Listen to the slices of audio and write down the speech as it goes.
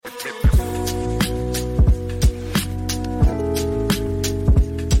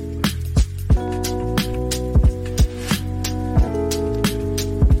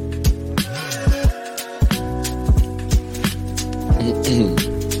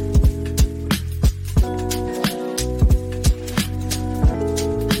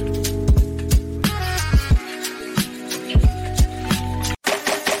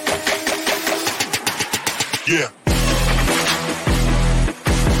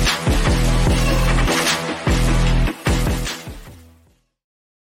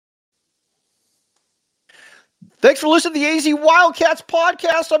Thanks for listening to the AZ Wildcats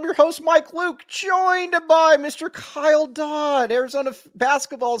podcast. I'm your host, Mike Luke, joined by Mr. Kyle Dodd, Arizona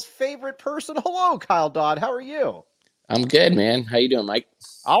basketball's favorite person. Hello, Kyle Dodd. How are you? I'm good, man. How you doing, Mike?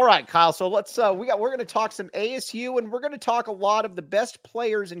 All right, Kyle. So we're going to talk some ASU, and we're going to talk a lot of the best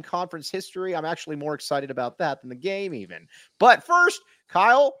players in conference history. I'm actually more excited about that than the game even. But first,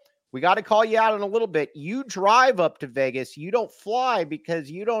 Kyle, we got to call you out in a little bit. You drive up to Vegas. You don't fly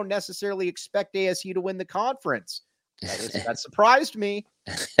because you don't necessarily expect ASU to win the conference. That surprised me.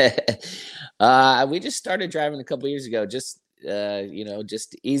 We just started driving a couple years ago. Just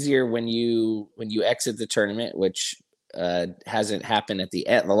easier when you exit the tournament, which hasn't happened at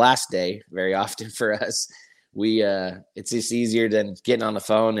the last day very often for us. It's just easier than getting on the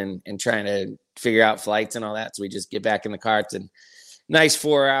phone and trying to figure out flights and all that. So we just get back in the car. It's a nice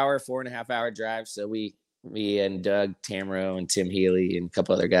 4.5 hour drive. So we and Doug Tamro and Tim Healy and a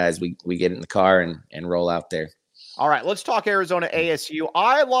couple other guys, we get in the car and roll out there. All right, let's talk Arizona ASU.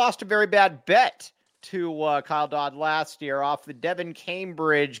 I lost a very bad bet to Kyle Dodd last year off the Devin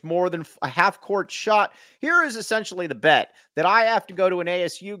Cambridge more than a half-court shot. Here is essentially the bet that I have to go to an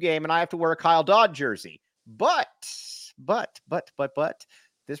ASU game and I have to wear a Kyle Dodd jersey. But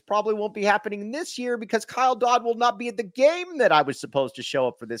this probably won't be happening this year because Kyle Dodd will not be at the game that I was supposed to show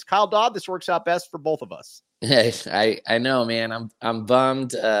up for this. Kyle Dodd, this works out best for both of us. I know, man. I'm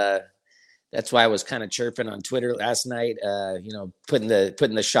bummed. That's why I was kind of chirping on Twitter last night, putting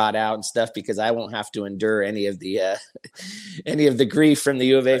the shot out and stuff, because I won't have to endure any of the grief from the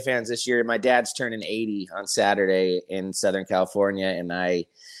U of A fans this year. My dad's turning 80 on Saturday in Southern California, and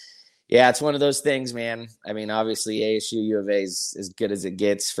it's one of those things, man. I mean, obviously ASU U of A is as good as it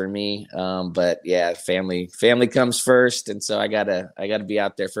gets for me, but yeah, family comes first, and so I gotta be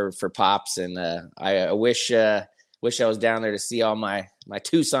out there for Pops, and I wish I was down there to see all my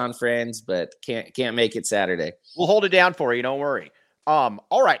Tucson friends, but can't make it Saturday. We'll hold it down for you. Don't worry. All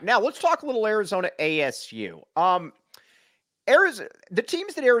right. Now let's talk a little Arizona ASU. The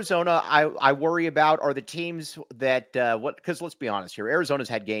teams that Arizona I worry about are the teams that because let's be honest here, Arizona's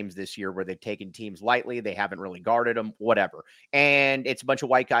had games this year where they've taken teams lightly. They haven't really guarded them, whatever. And it's a bunch of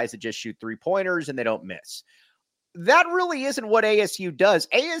white guys that just shoot 3-pointers and they don't miss. That really isn't what ASU does.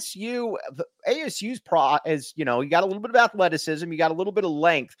 ASU's is, you got a little bit of athleticism, you got a little bit of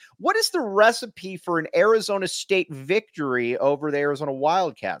length. What is the recipe for an Arizona State victory over the Arizona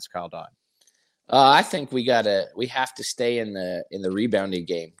Wildcats, Kyle Dodd? I think we have to stay in the rebounding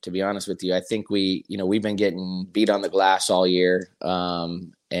game, to be honest with you. I think we've been getting beat on the glass all year.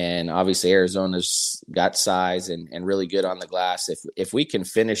 And obviously Arizona's got size and really good on the glass. If we can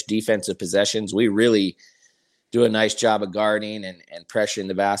finish defensive possessions, we really do a nice job of guarding and pressuring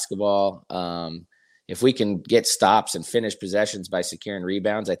the basketball. If we can get stops and finish possessions by securing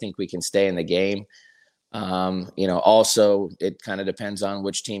rebounds, I think we can stay in the game. Also it kind of depends on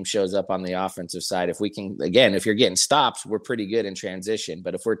which team shows up on the offensive side. If you're getting stops, we're pretty good in transition,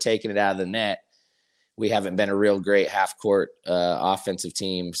 but if we're taking it out of the net, we haven't been a real great half court offensive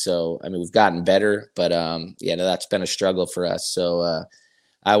team. So, I mean, we've gotten better, but that's been a struggle for us. So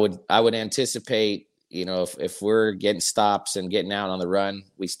I would anticipate, if we're getting stops and getting out on the run,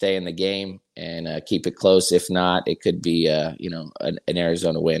 we stay in the game and keep it close. If not, it could be, an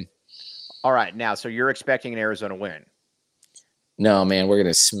Arizona win. All right. Now, so you're expecting an Arizona win? No, man, we're going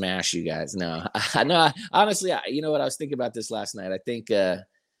to smash you guys. No, honestly, you know what? I was thinking about this last night. I think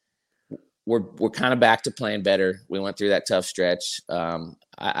we're kind of back to playing better. We went through that tough stretch.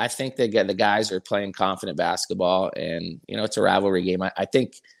 I think the guys are playing confident basketball, and, it's a rivalry game. I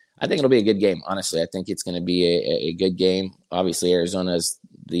think it'll be a good game. Honestly, I think it's going to be a good game. Obviously, Arizona is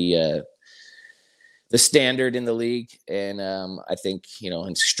the standard in the league, and I think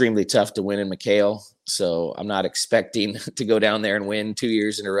it's extremely tough to win in McHale. So I'm not expecting to go down there and win 2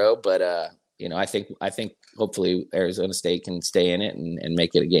 years in a row. But I think hopefully Arizona State can stay in it and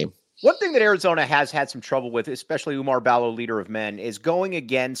make it a game. One thing that Arizona has had some trouble with, especially Umar Ballo, leader of men, is going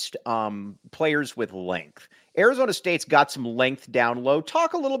against players with length. Arizona State's got some length down low.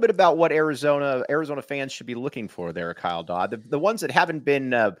 Talk a little bit about what Arizona fans should be looking for there, Kyle Dodd. The ones that haven't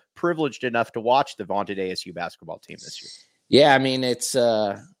been privileged enough to watch the vaunted ASU basketball team this year. Yeah, I mean, it's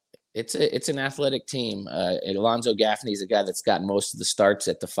an athletic team. Alonzo Gaffney is a guy that's gotten most of the starts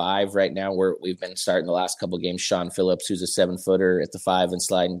at the 5 right now. We've been starting the last couple of games. Sean Phillips, who's a 7-footer at the 5, and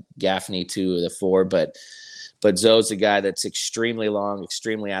sliding Gaffney to the 4. But Zoe's a guy that's extremely long,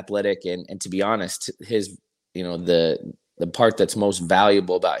 extremely athletic, and to be honest, his the part that's most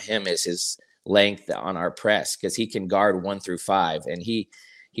valuable about him is his length on our press, because he can guard 1 through 5, and he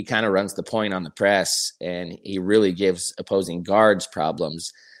kind of runs the point on the press, and he really gives opposing guards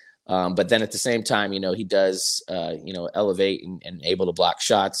problems. But then at the same time, he does, elevate and able to block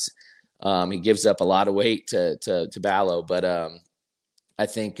shots. He gives up a lot of weight to Ballo, but I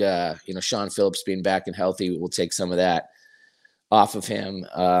think, Sean Phillips being back and healthy will take some of that off of him.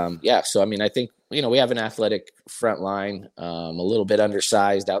 So, I think, we have an athletic front line, a little bit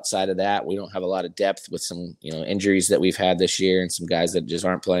undersized outside of that. We don't have a lot of depth with some, injuries that we've had this year and some guys that just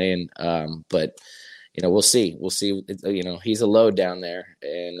aren't playing. But we'll see. We'll see. He's a load down there.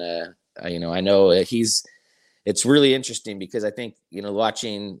 And, I know it's really interesting because I think,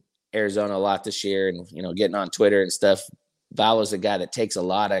 watching Arizona a lot this year and, getting on Twitter and stuff, Ballo's a guy that takes a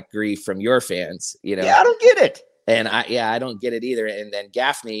lot of grief from your fans, Yeah, I don't get it. And I don't get it either. And then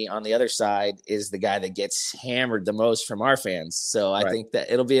Gaffney on the other side is the guy that gets hammered the most from our fans. So I think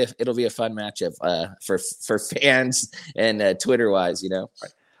that it'll be a fun matchup for fans and Twitter wise,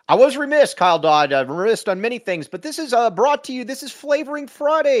 Right. I was remiss, Kyle Dodd, remiss on many things, but this is brought to you. This is Flavoring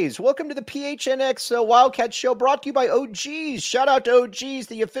Fridays. Welcome to the PHNX Wildcat Show, brought to you by OG's. Shout out to OG's,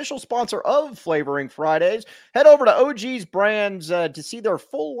 the official sponsor of Flavoring Fridays. Head over to OG's Brands to see their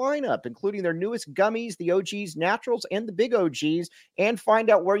full lineup, including their newest gummies, the OG's Naturals, and the Big OG's, and find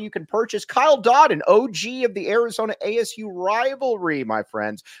out where you can purchase. Kyle Dodd, an OG of the Arizona ASU rivalry, my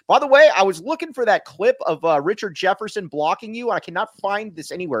friends. By the way, I was looking for that clip of Richard Jefferson blocking you. I cannot find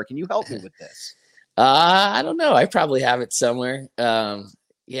this anywhere. Can you help me with this? I don't know. I probably have it somewhere.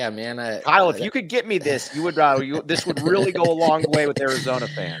 Yeah, man. Kyle, if you could get me this, you would. This would really go a long way with Arizona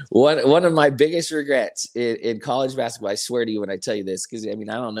fans. One of my biggest regrets in college basketball, I swear to you when I tell you this, because I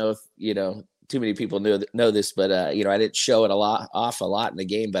don't know if too many people know this, but I didn't show it a lot in the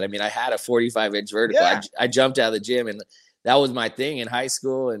game. But I had a 45-inch vertical. Yeah. I jumped out of the gym and that was my thing in high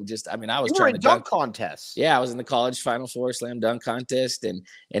school. And just, I was trying to dunk contests. Yeah. I was in the college Final Four slam dunk contest.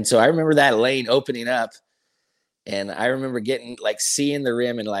 And so I remember that lane opening up and I remember seeing the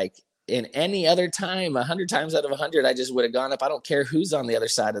rim and in any other time, 100 times out of 100, I just would have gone up. I don't care who's on the other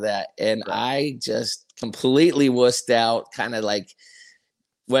side of that. And I just completely wussed out, kind of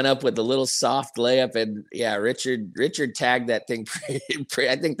went up with a little soft layup. And yeah, Richard tagged that thing.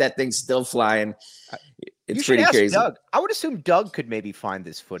 I think that thing's still flying. It's pretty crazy. Doug. I would assume Doug could maybe find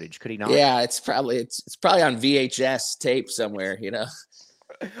this footage. Could he not? Yeah, it's probably on VHS tape somewhere,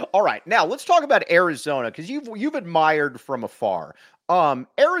 All right. Now let's talk about Arizona, because you've admired from afar.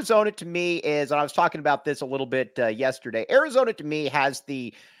 Arizona to me is, and I was talking about this a little bit yesterday. Arizona to me has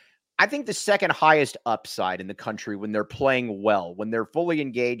I think the second highest upside in the country when they're playing well, when they're fully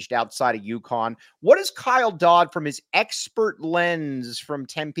engaged outside of UConn. What is Kyle Dodd from his expert lens from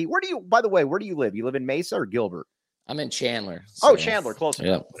Tempe? By the way, where do you live? You live in Mesa or Gilbert? I'm in Chandler. So. Oh, Chandler, close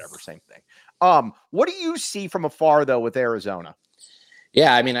enough. Whatever, same thing. What do you see from afar though with Arizona?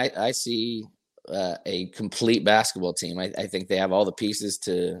 Yeah, I see a complete basketball team. I think they have all the pieces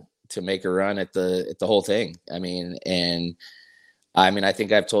to make a run at the whole thing. I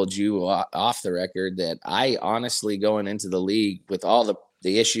think I've told you off the record that I honestly, going into the league with all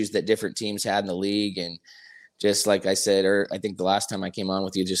the issues that different teams had in the league, and just like I said, or I think the last time I came on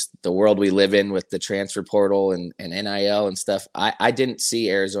with you, just the world we live in with the transfer portal and NIL and stuff, I didn't see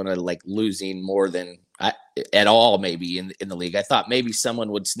Arizona losing more than at all maybe in the league. I thought maybe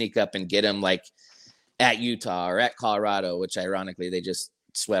someone would sneak up and get them at Utah or at Colorado, which ironically they just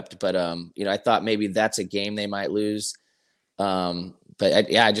swept. But, I thought maybe that's a game they might lose.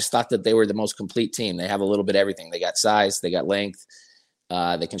 I just thought that they were the most complete team. They have a little bit of everything. They got size, they got length,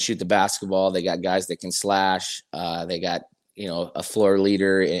 they can shoot the basketball. They got guys that can slash. They got, a floor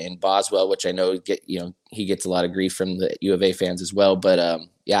leader in Boswell, which I know he gets a lot of grief from the U of A fans as well. But,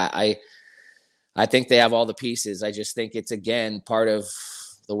 I think they have all the pieces. I just think it's, again, part of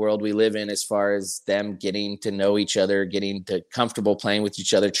the world we live in as far as them getting to know each other, getting to comfortable playing with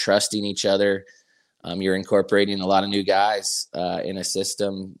each other, trusting each other. You're incorporating a lot of new guys in a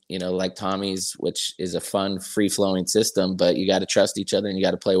system, like Tommy's, which is a fun, free-flowing system, but you got to trust each other and you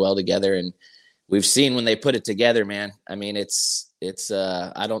got to play well together. And we've seen when they put it together, man, it's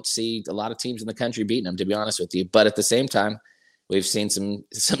I don't see a lot of teams in the country beating them, to be honest with you. But at the same time, we've seen some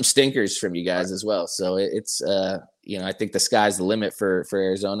stinkers from you guys as well. So it's, I think the sky's the limit for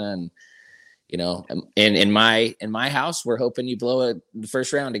Arizona. And, in my house, we're hoping you blow it the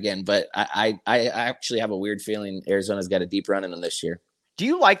first round again. But I actually have a weird feeling Arizona's got a deep run in them this year. Do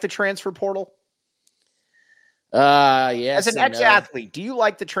you like the transfer portal? Yes. As an ex-athlete, do you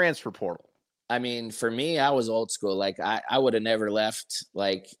like the transfer portal? For me, I was old school. I would have never left.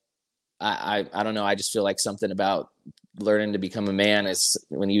 I don't know. I just feel like something about learning to become a man is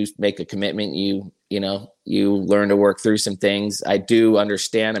when you make a commitment, you learn to work through some things. I do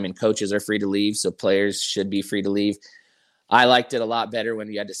understand. Coaches are free to leave, so players should be free to leave. I liked it a lot better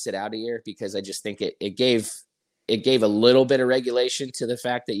when you had to sit out a year, because I just think it gave a little bit of regulation to the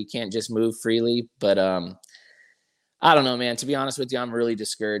fact that you can't just move freely. But I don't know, man. To be honest with you, I'm really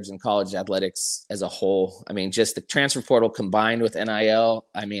discouraged in college athletics as a whole. I mean, just the transfer portal combined with NIL.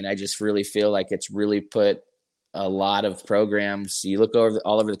 I mean, I just really feel like it's really put a lot of programs. You look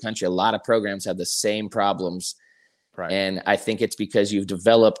all over the country, a lot of programs have the same problems. Right. And I think it's because you've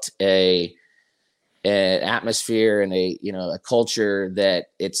developed an atmosphere and a culture that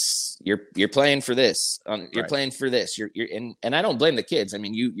you're playing for this. You're playing for this. And I don't blame the kids. I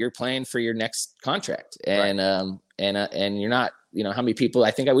mean, you're playing for your next contract, and you're not. How many people?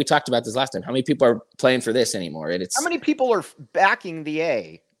 I think we talked about this last time. How many people are playing for this anymore? And how many people are backing the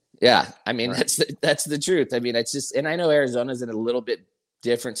A? Yeah, I mean, that's the truth. I mean, it's just, and I know Arizona's in a little bit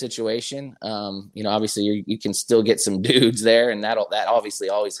different situation. Obviously you can still get some dudes there, and that obviously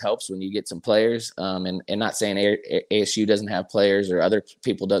always helps when you get some players. And not saying ASU doesn't have players or other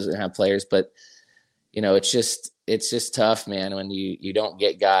people doesn't have players, but it's just tough, man, when you don't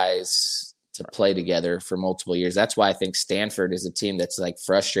get guys to play together for multiple years. That's why I think Stanford is a team that's like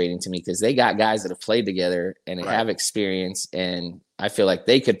frustrating to me, because they got guys that have played together and have experience, and I feel like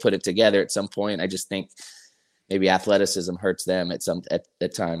they could put it together at some point. I just think maybe athleticism hurts them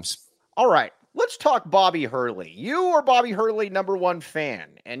at times. All right. Let's talk Bobby Hurley. You are Bobby Hurley #1 fan.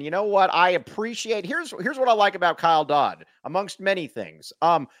 And you know what? I appreciate, here's what I like about Kyle Dodd, amongst many things.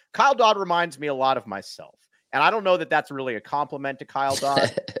 Kyle Dodd reminds me a lot of myself. And I don't know that that's really a compliment to Kyle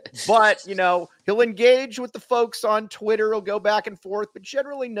Dodd, but he'll engage with the folks on Twitter. He'll go back and forth, but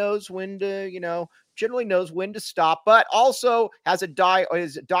generally knows when to stop, but also has his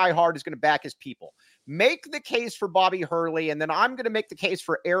diehard is going to back his people. Make the case for Bobby Hurley, and then I'm going to make the case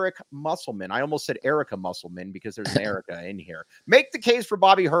for Eric Musselman. I almost said Erica Musselman because there's an Erica in here. Make the case for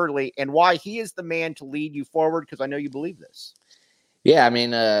Bobby Hurley and why he is the man to lead you forward, because I know you believe this. Yeah, I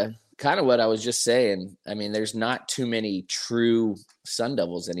mean, kind of what I was just saying. I mean, there's not too many true Sun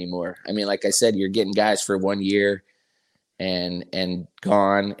Devils anymore. I mean, like I said, you're getting guys for 1 year and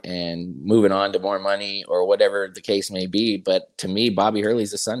gone and moving on to more money or whatever the case may be. But to me, Bobby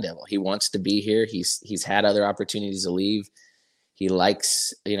Hurley's a Sun Devil. He wants to be here. He's had other opportunities to leave. He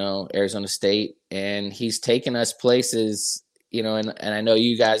likes, Arizona State, and he's taken us places, and I know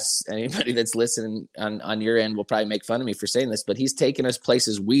you guys, anybody that's listening on your end will probably make fun of me for saying this, but he's taken us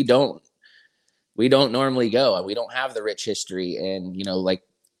places we don't normally go. We don't have the rich history. And, like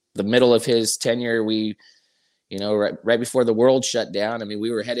the middle of his tenure, right before the world shut down, I mean,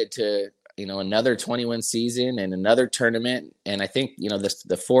 we were headed to, another 21 season and another tournament. And I think,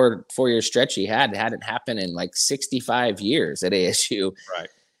 the four-year stretch he hadn't happened in like 65 years at ASU. Right.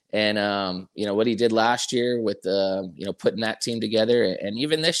 And, what he did last year with, putting that team together. And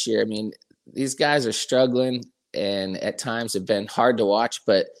even this year, I mean, these guys are struggling and at times have been hard to watch,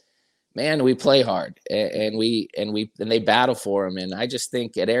 but man, we play hard and they battle for them. And I just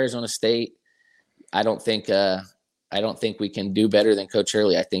think at Arizona State, I don't think we can do better than Coach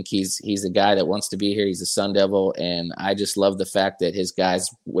Hurley. I think he's a guy that wants to be here. He's a Sun Devil. And I just love the fact that his guys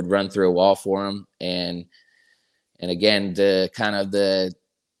would run through a wall for him. And again, the kind of the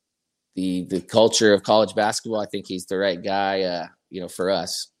culture of college basketball, I think he's the right guy, for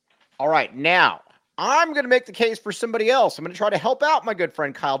us. All right. Now I'm going to make the case for somebody else. I'm going to try to help out my good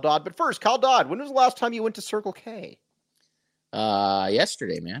friend, Kyle Dodd. But first, Kyle Dodd, when was the last time you went to Circle K?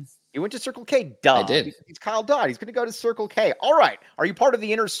 Yesterday, man. You went to Circle K? Duh. I did. He's Kyle Dodd. He's going to go to Circle K. All right. Are you part of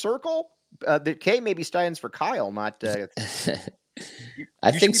the inner circle? The K maybe stands for Kyle, not.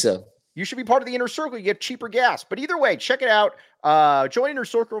 I think so. You should be part of the inner circle. You get cheaper gas. But either way, check it out. Join Inner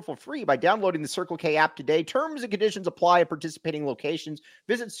Circle for free by downloading the Circle K app today. Terms and conditions apply at participating locations.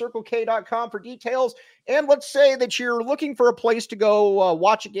 Visit CircleK.com for details. And let's say that you're looking for a place to go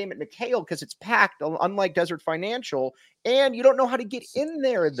watch a game at McHale because it's packed, unlike Desert Financial, and you don't know how to get in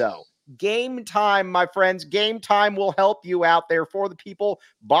there, though. Game Time, my friends. Game Time will help you out there for the people,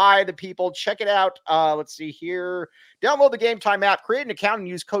 by the people. Check it out. Let's see here. Download the Game Time app, create an account, and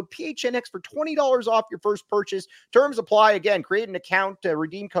use code PHNX for $20 off your first purchase. Terms apply. Again, create an account,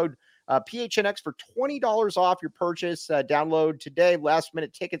 redeem code PHNX for $20 off your purchase. Download today. Last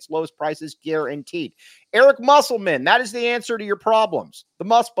minute tickets, lowest prices guaranteed. Eric Musselman, that is the answer to your problems. The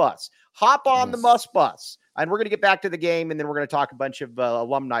Muss Bus. Hop on the Muss Bus. And we're going to get back to the game, and then we're going to talk a bunch of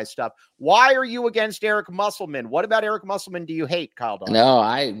alumni stuff. Why are you against Eric Musselman? What about Eric Musselman do you hate, Kyle Dodd? No,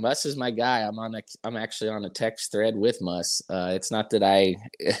 Muss is my guy. I'm actually on a text thread with Muss. It's not that I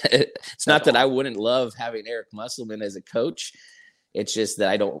wouldn't love having Eric Musselman as a coach. It's just that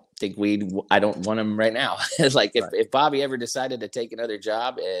I don't want him right now. It's like if Bobby ever decided to take another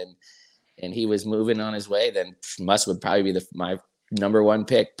job and he was moving on his way, then Muss would probably be my number one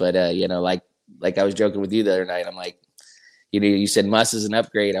pick. But like I was joking with you the other night, I'm like, you said Muss is an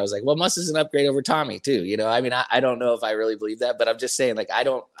upgrade. I was like, well, Muss is an upgrade over Tommy too. I mean, I don't know if I really believe that, but I'm just saying, like,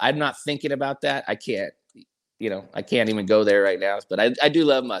 I'm not thinking about that. I can't even go there right now, but I do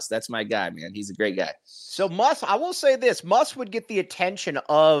love Muss. That's my guy, man. He's a great guy. So Muss, I will say this, Muss would get the attention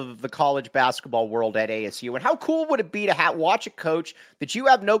of the college basketball world at ASU. And how cool would it be to watch a coach that you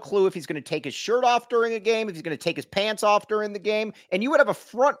have no clue if he's going to take his shirt off during a game, if he's going to take his pants off during the game, and you would have a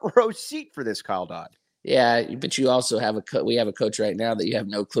front row seat for this, Kyle Dodd. Yeah, but you also have we have a coach right now that you have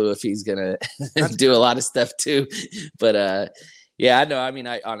no clue if he's going to do a lot of stuff too. But yeah, I know. I mean,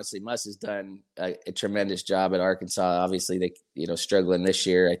 honestly, Muss has done a tremendous job at Arkansas. Obviously, they struggling this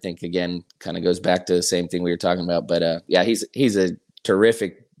year. I think again, kind of goes back to the same thing we were talking about. But yeah, he's a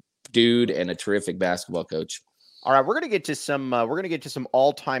terrific dude and a terrific basketball coach. All right, we're gonna get to some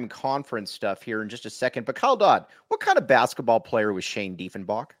all-time conference stuff here in just a second. But Kyle Dodd, what kind of basketball player was Shane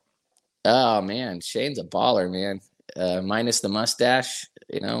Diefenbach? Oh man, Shane's a baller, man. Minus the mustache,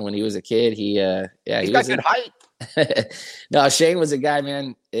 when he was a kid, he got good height. No, Shane was a guy,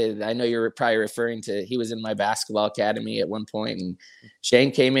 man. I know you're probably referring to. He was in my basketball academy at one point, and Shane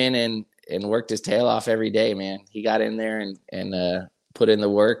came in and worked his tail off every day, man. He got in there and put in the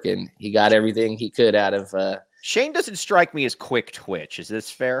work, and he got everything he could out of. Shane doesn't strike me as quick twitch. Is this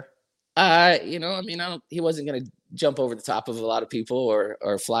fair? I mean, he wasn't going to jump over the top of a lot of people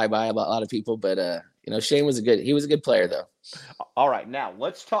or fly by a lot of people, but Shane was a good player though. All right, now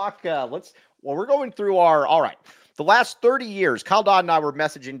let's talk. We're going through the last 30 years. Kyle Dodd and I were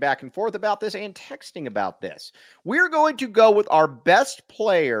messaging back and forth about this and texting about this. We're going to go with our best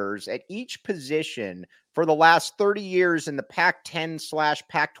players at each position for the last 30 years in the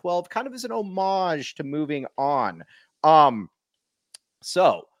Pac-10/Pac-12, kind of as an homage to moving on.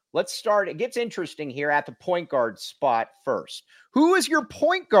 So let's start. It gets interesting here at the point guard spot first. Who is your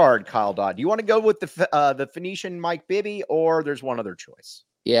point guard, Kyle Dodd? Do you want to go with the Phoenician Mike Bibby, or there's one other choice?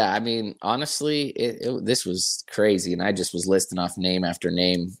 Yeah, I mean, honestly, this was crazy, and I just was listing off name after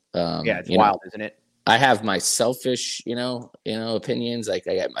name. Yeah, it's wild, isn't it? I have my selfish, opinions. Like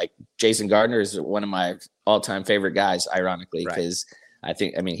Jason Gardner is one of my all-time favorite guys, ironically, because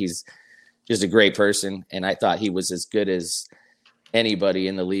he's just a great person, and I thought he was as good as anybody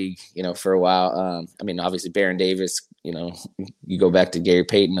in the league, for a while. Obviously Baron Davis, you go back to Gary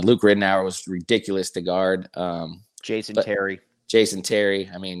Payton, and Luke Ridnour was ridiculous to guard. Jason Terry.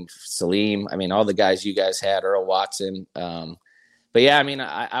 I mean, Salim. I mean, all the guys you guys had, Earl Watson. But yeah, I mean,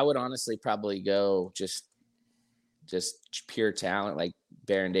 I would honestly probably go just pure talent like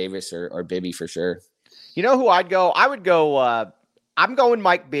Baron Davis or Bibby for sure. You know who I'd go? I would go. I'm going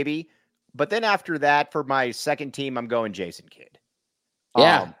Mike Bibby, but then after that, for my second team, I'm going Jason Kidd.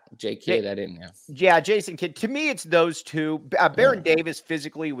 Yeah, Jay Kidd. I didn't know. Yeah, Jason Kidd. To me, it's those two. Baron Davis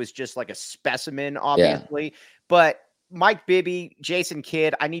physically was just like a specimen, obviously, but Mike Bibby, Jason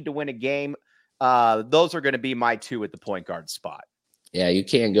Kidd, I need to win a game. Those are going to be my two at the point guard spot. Yeah, you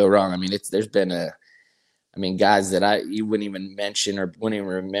can't go wrong. I mean, there's been guys that you wouldn't even mention or wouldn't even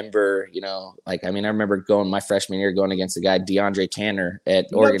remember, I remember my freshman year going against the guy, DeAndre Tanner at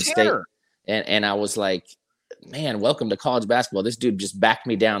Oregon State. And I was like, man, welcome to college basketball. This dude just backed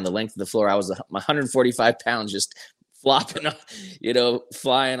me down the length of the floor. I was 145 pounds just flopping,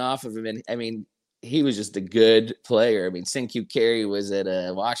 flying off of him. And I mean, he was just a good player. I mean, Sekou Carey was at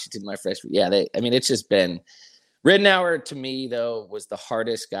Washington my freshman. Yeah, it's just been Ridnour to me though was the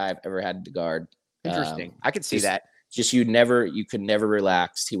hardest guy I've ever had to guard. Interesting. I could see that. Just you could never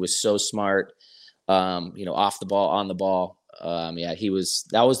relax. He was so smart. Off the ball, on the ball.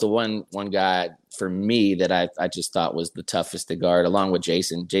 That was the one guy for me that I just thought was the toughest to guard, along with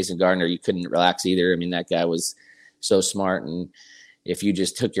Jason Gardner. You couldn't relax either. I mean, that guy was so smart, and if you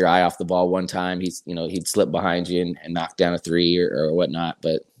just took your eye off the ball one time, he'd slip behind you and knock down a three or whatnot.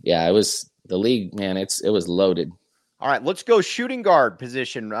 But yeah, it was the league, man. It was loaded. All right, let's go shooting guard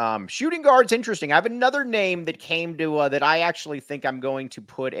position. Shooting guard's interesting. I have another name that came to that I actually think I'm going to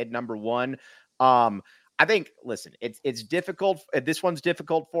put at number one. I think, listen, it's difficult. This one's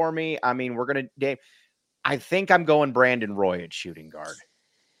difficult for me. I mean, I think I'm going Brandon Roy at shooting guard.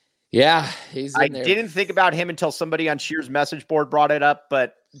 Yeah, I didn't think about him until somebody on Shear's message board brought it up,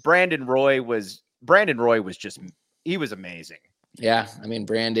 but Brandon Roy was he was amazing. Yeah, I mean,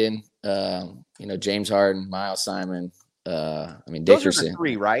 Brandon, James Harden, Miles Simon, Dickerson. Those are the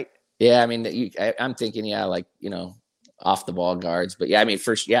three, right? Yeah, I mean, I'm thinking, off the ball guards, but yeah, I mean,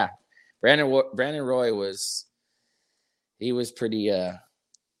 first, yeah, Brandon Roy was pretty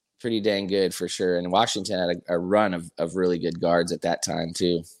dang good for sure, and Washington had a run of really good guards at that time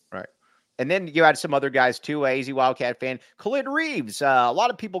too. Right. And then you had some other guys too. AZ Wildcat fan, Khalid Reeves. A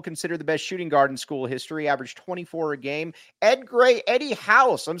lot of people consider the best shooting guard in school history. Averaged 24 a game. Ed Gray, Eddie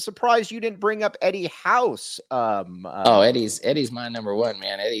House. I'm surprised you didn't bring up Eddie House. Eddie's my number one,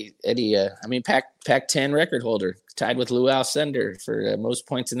 man. Eddie. I mean, Pac-10 record holder, tied with Lou Alcindor for most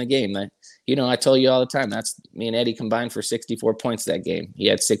points in the game. I told you all the time, that's me and Eddie combined for 64 points that game. He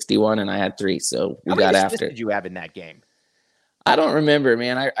had 61 and I had 3, so we got after. How many did you have in that game? I don't remember,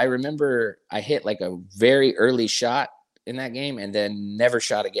 man. I remember I hit like a very early shot in that game and then never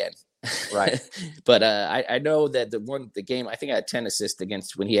shot again. Right. But I know that the game, I think I had 10 assists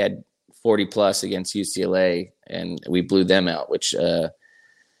against when he had 40 plus against UCLA and we blew them out, which I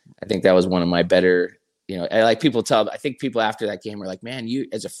think that was one of my better, I think people after that game were like, man, you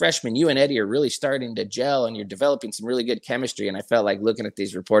as a freshman, you and Eddie are really starting to gel and you're developing some really good chemistry. And I felt like looking at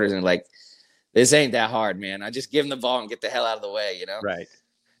these reporters and like, this ain't that hard, man. I just give him the ball and get the hell out of the way,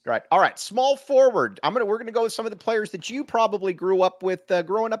 Right. All right. Small forward. We're gonna go with some of the players that you probably grew up with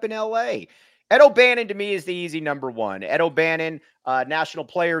growing up in LA. Ed O'Bannon to me is the easy number one. Ed O'Bannon, National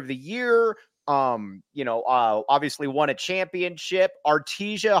Player of the Year. Obviously won a championship.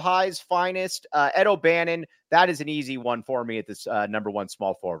 Artesia High's finest. Ed O'Bannon. That is an easy one for me at this number one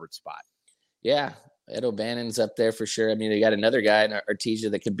small forward spot. Yeah. Ed O'Bannon's up there for sure. I mean, they got another guy in Artesia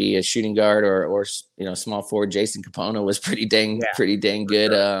that could be a shooting guard or small forward. Jason Capona was pretty dang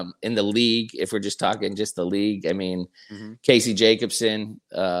good in the league. If we're just talking just the league, I mean, Casey Jacobson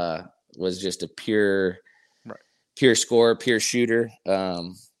was just a pure scorer, pure shooter.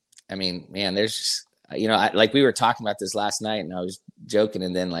 I mean, man, there's just, like we were talking about this last night and I was joking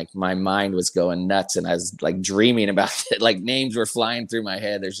and then like my mind was going nuts and I was like dreaming about it. Like names were flying through my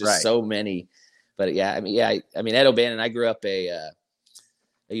head. There's just so many. But I mean, Ed O'Bannon, I grew up a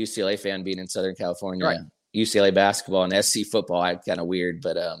UCLA fan being in Southern California, UCLA basketball and SC football. Kind of weird,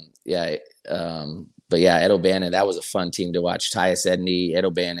 but Ed O'Bannon, that was a fun team to watch. Tyus Edney, Ed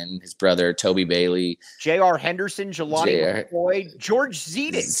O'Bannon, his brother, Toby Bailey, J.R. Henderson, Jelani McCoy, George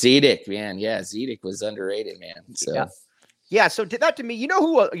Zedek. Zedek, man. Yeah. Zedek was underrated, man. So. Yeah, so that to me, you know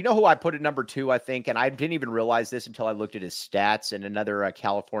who I put at number 2, I think, and I didn't even realize this until I looked at his stats. And another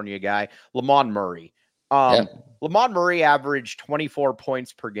California guy, Lamond Murray. Lamond Murray averaged 24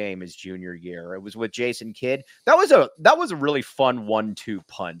 points per game his junior year. It was with Jason Kidd. That was a really fun 1-2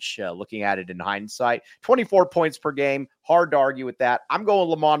 punch. Looking at it in hindsight, 24 points per game, hard to argue with that. I'm going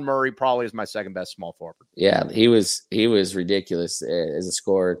Lamond Murray probably as my second best small forward. Yeah, he was ridiculous as a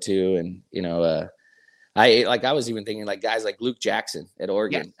scorer too, and I was even thinking like guys like Luke Jackson at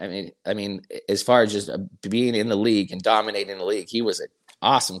Oregon. Yeah. I mean, as far as just being in the league and dominating the league, he was an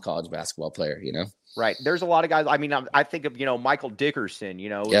awesome college basketball player, Right. There's a lot of guys. I mean, I think of, Michael Dickerson,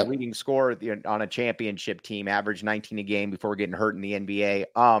 the leading scorer on a championship team, averaged 19 a game before getting hurt in the NBA.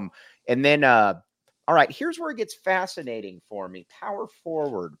 And then, all right, here's where it gets fascinating for me. Power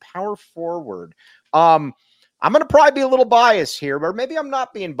forward. I'm going to probably be a little biased here, but maybe I'm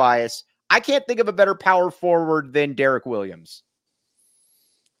not being biased. I can't think of a better power forward than Derek Williams.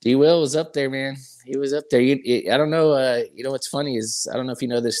 D-Will was up there, man. He was up there. I don't know. What's funny is, I don't know if you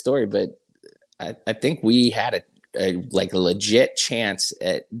know this story, but I think we had a legit chance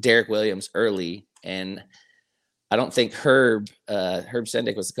at Derek Williams early. And I don't think Herb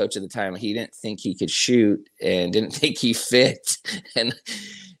Sendick was the coach at the time. He didn't think he could shoot and didn't think he fit. And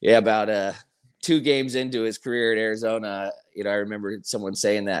about 2 games into his career at Arizona, I remember someone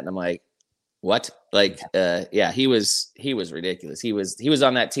saying that and I'm like, what? He was ridiculous. He was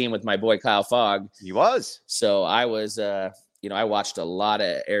on that team with my boy Kyle Fogg. He was. So I was, I watched a lot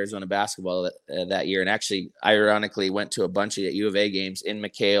of Arizona basketball that year, and actually, ironically, went to a bunch of U of A games in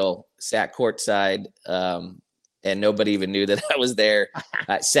McHale, sat courtside, and nobody even knew that I was there.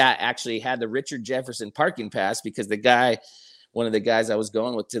 Actually had the Richard Jefferson parking pass because one of the guys I was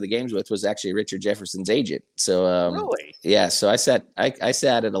going to the games with was actually Richard Jefferson's agent. So, really? Yeah. So I sat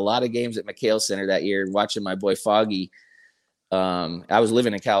at a lot of games at McHale Center that year watching my boy Foggy. I was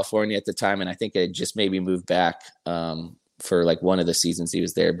living in California at the time, and I think I just maybe moved back for like one of the seasons he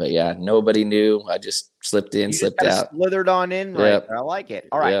was there. But yeah, nobody knew. I just slipped in, slipped out. Slithered on in. Right. Yep. I like it.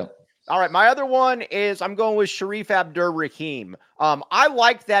 All right. Yep. All right, my other one is I'm going with Sharif Abdur-Rahim. I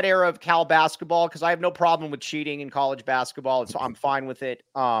like that era of Cal basketball because I have no problem with cheating in college basketball. I'm fine with it.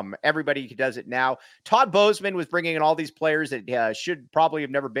 Everybody does it now. Todd Bozeman was bringing in all these players that should probably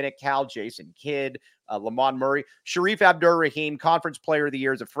have never been at Cal. Jason Kidd, Lamond Murray. Sharif Abdur-Rahim, Conference Player of the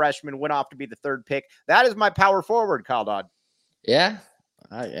Year as a freshman, went off to be the 3rd pick. That is my power forward, Kyle Dodd. Yeah,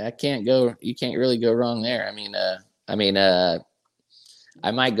 I can't go. You can't really go wrong there. I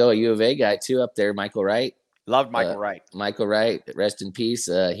might go a U of A guy too up there, Michael Wright. Loved Michael Wright. Michael Wright, rest in peace.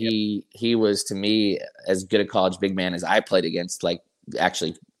 He was, to me, as good a college big man as I played against, like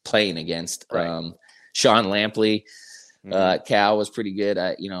actually playing against. Right. Sean Lampley, Cal was pretty good.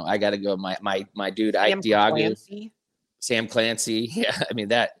 I got to go. My dude Ike Diagu, Sam Clancy. Yeah, I mean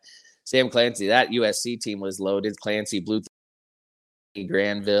that Sam Clancy. That USC team was loaded. Clancy, Blue,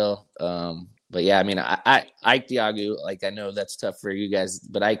 Granville. But yeah, I mean, Ike Diagu, like, I know that's tough for you guys,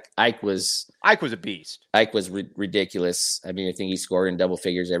 but Ike was a beast. Ike was ridiculous. I mean, I think he scored in double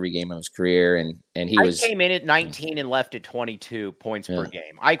figures every game of his career, and Ike came in at 19 and left at 22 points per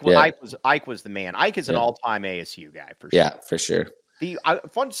game. Ike was the man. Ike is an all-time ASU guy for sure. Yeah, for sure. The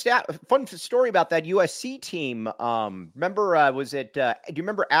fun story about that USC team. Remember, do you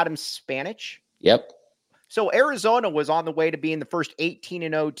remember Adam Spanich? Yep. So Arizona was on the way to being the first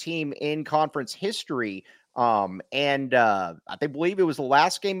 18-0 team in conference history. And I believe it was the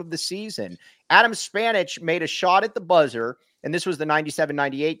last game of the season. Adam Spanich made a shot at the buzzer, and this was the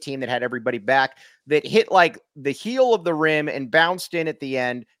 97-98 team that had everybody back, that hit like the heel of the rim and bounced in at the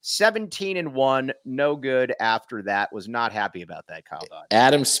end. 17-1, no good after that. Was not happy about that, Kyle Dodd.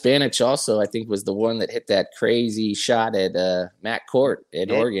 Adam Spanich also, I think, was the one that hit that crazy shot at Matt Court at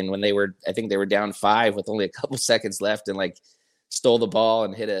Oregon when they were down 5 with only a couple seconds left, and like stole the ball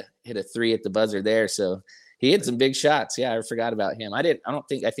and hit a 3 at the buzzer there. So he had some big shots. Yeah, I forgot about him. I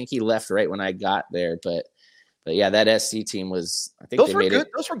think he left right when I got there, but yeah, that SC team was, I think those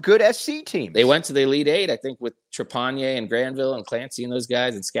were good SC teams. They went to the Elite Eight, I think, with Trepanier and Granville and Clancy and those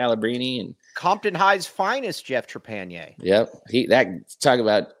guys, and Scalabrini and Compton High's finest, Jeff Trepanier. Yep. Talk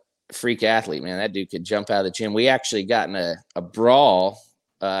about freak athlete, man. That dude could jump out of the gym. We actually got in a brawl.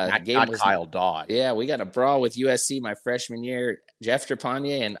 Not Kyle Dodd. Yeah, we got a brawl with USC my freshman year. Jeff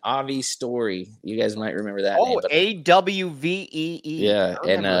Trepanier and Avi Story. You guys might remember that name. AWVEE. Yeah,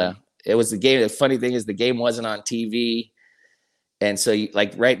 and it was the game. The funny thing is the game wasn't on TV. And so,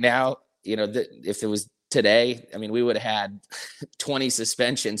 like right now, if it was today, I mean, we would have had 20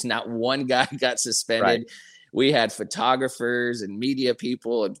 suspensions. Not one guy got suspended. Right. We had photographers and media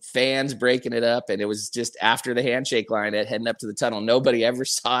people and fans breaking it up. And it was just after the handshake line heading up to the tunnel. Nobody ever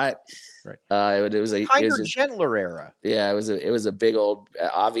saw it. Right. It was a gentler era. Yeah, it was a big old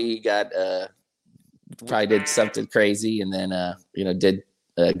Avi got probably did something crazy, and then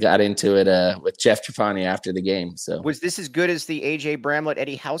got into it with Jeff Trepanier after the game. So was this as good as the AJ Bramlett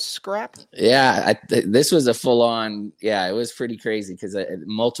Eddie House scrap? Yeah, this was a full on. Yeah, it was pretty crazy because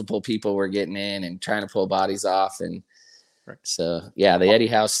multiple people were getting in and trying to pull bodies off, and so yeah, the Eddie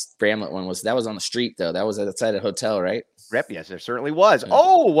House Bramlett one was on the street though. That was outside a hotel, right? Yes, there certainly was.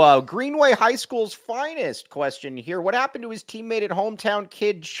 Oh, Greenway High School's finest question here. What happened to his teammate at hometown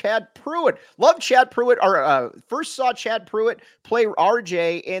kid Chad Pruitt? Loved Chad Pruitt. First saw Chad Pruitt play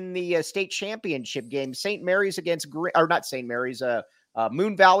RJ in the state championship game. St. Mary's against not St. Mary's.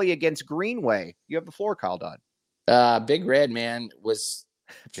 Moon Valley against Greenway. You have the floor, Kyle Dodd. Big Red, man, was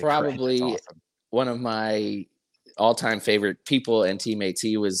probably awesome. One of my all-time favorite people and teammates.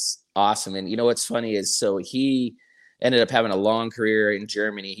 He was awesome. And you know what's funny is, so he ended up having a long career in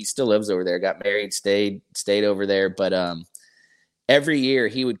Germany. He still lives over there, got married, stayed over there. But every year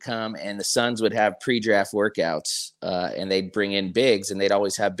he would come and the Suns would have pre-draft workouts and they'd bring in bigs, and they'd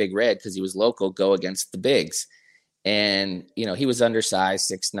always have Big Red because he was local go against the bigs. And, he was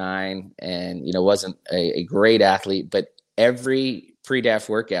undersized, 6'9", and, wasn't a great athlete. But every pre-draft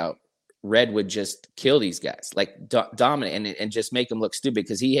workout, Red would just kill these guys, like dominate and just make them look stupid,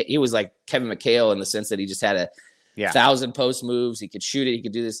 because he was like Kevin McHale in the sense that he just had a 1,000 post moves. He could shoot it. He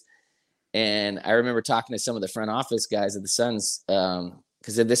could do this. And I remember talking to some of the front office guys at the Suns,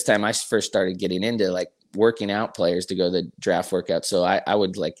 because at this time I first started getting into like working out players to go to the draft workout. So I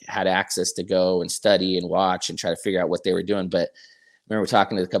would had access to go and study and watch and try to figure out what they were doing. But I remember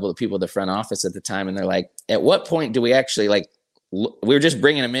talking to a couple of people at the front office at the time, and they're like, at what point do we actually we were just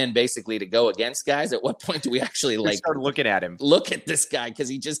bringing him in basically to go against guys. At what point do we actually start looking at him? Look at this guy, because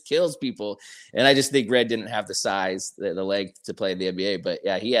he just kills people. And I just think Red didn't have the size, the length to play in the NBA. But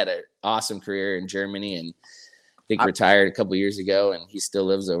yeah, he had an awesome career in Germany, and I think retired a couple years ago, and he still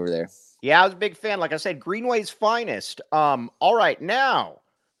lives over there. Yeah, I was a big fan. Like I said, Greenway's finest. All right, now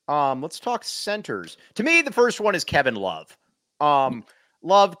let's talk centers. To me, the first one is Kevin Love.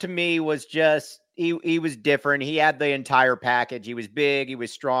 Love to me was just. He was different. He had the entire package. He was big. He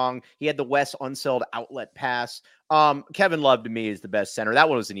was strong. He had the Wes Unseld outlet pass. Kevin Love to me is the best center. That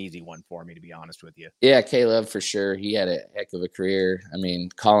one was an easy one for me, to be honest with you. Yeah, K-Love for sure. He had a heck of a career. I mean,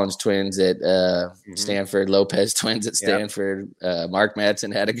 Collins twins at Stanford, Lopez twins at Stanford. Mark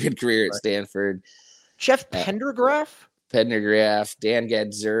Madsen had a good career at Stanford. Jeff Pendergraph? Pednergraph, Dan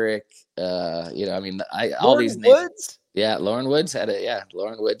Gadzurek, I mean, all Lauren these names. Woods? Yeah, Lauren Woods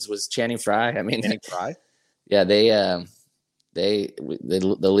Lauren Woods was Channing Frye. I mean, Channing Frye. Yeah, the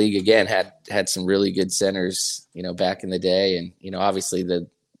league again had some really good centers, back in the day, and obviously the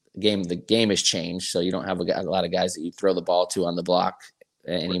game has changed, so you don't have a lot of guys that you throw the ball to on the block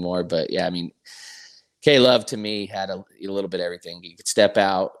anymore. But yeah, I mean, K Love to me had a little bit of everything. He could step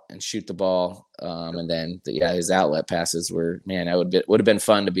out and shoot the ball, and then his outlet passes were, man, that would have been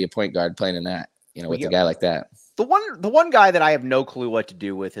fun to be a point guard playing in that, with a guy like that. The one guy that I have no clue what to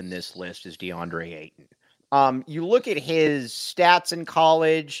do with in this list is DeAndre Ayton. You look at his stats in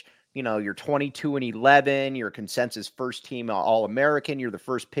college, you're 22-11, you're a consensus first team All-American, you're the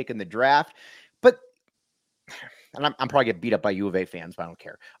first pick in the draft. But, and I'm probably get beat up by U of A fans, but I don't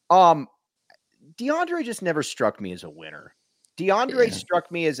care. DeAndre just never struck me as a winner. DeAndre struck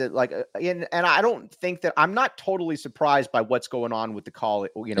me as and I don't think that I'm not totally surprised by what's going on with the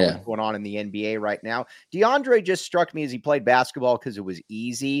college, what's going on in the NBA right now. DeAndre just struck me as he played basketball because it was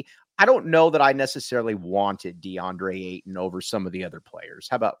easy. I don't know that I necessarily wanted DeAndre Ayton over some of the other players.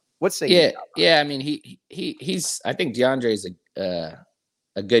 How about what's the I mean, he's I think DeAndre is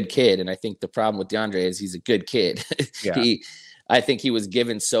a good kid, and I think the problem with DeAndre is he's a good kid. Yeah. I think he was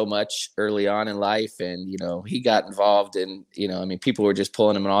given so much early on in life, and he got involved in, I mean, people were just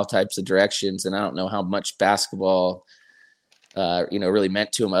pulling him in all types of directions, and I don't know how much basketball really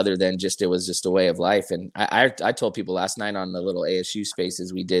meant to him other than it was just a way of life. And I told people last night on the little ASU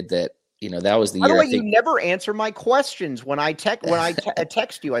spaces we did that, that was the year. By the way, you never answer my questions when I text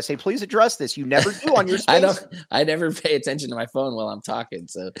you. I say, please address this. You never do on your spaces. I never pay attention to my phone while I'm talking.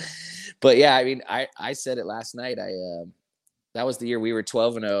 So, but yeah, I mean, I said it last night. That was the year we were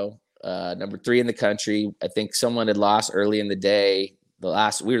 12-0, number 3 in the country. I think someone had lost early in the day. We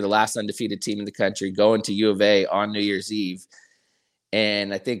were the last undefeated team in the country, going to U of A on New Year's Eve.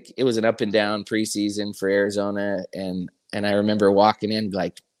 And I think it was an up and down preseason for Arizona. And I remember walking in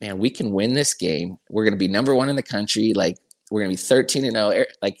like, man, we can win this game. We're going to be number 1 in the country. Like, we're going to be 13-0.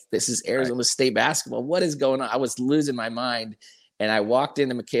 Like, this is Arizona State basketball. What is going on? I was losing my mind. And I walked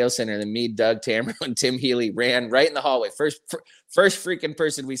into McHale Center, and me, Doug Tamero, and Tim Healy ran right in the hallway. First freaking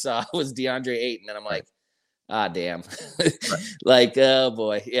person we saw was DeAndre Ayton. And I'm like, damn. Like, oh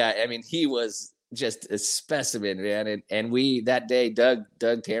boy. Yeah. I mean, he was just a specimen, man. And we, that day, Doug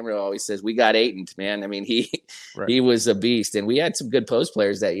Tamero always says, we got Ayton, man. I mean, he was a beast. And we had some good post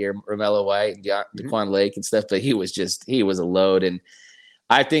players that year, Romello White and Daquan Lake and stuff, but he was a load. And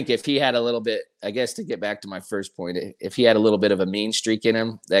I think if he had a little bit, I guess to get back to my first point, if he had a little bit of a mean streak in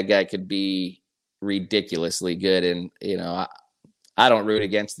him, that guy could be ridiculously good. And, I don't root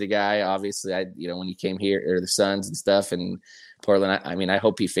against the guy. Obviously, when he came here, or the Suns and stuff, and Portland, I mean, I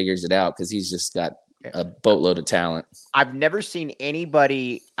hope he figures it out, because he's just got a boatload of talent. I've never seen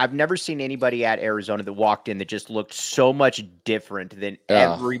anybody at Arizona that walked in that just looked so much different than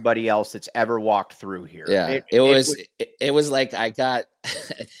everybody else that's ever walked through here. Yeah, it was like I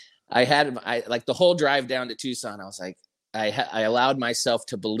had the whole drive down to Tucson. I was like, I allowed myself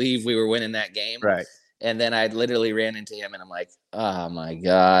to believe we were winning that game. Right. And then I literally ran into him, and I'm like, oh my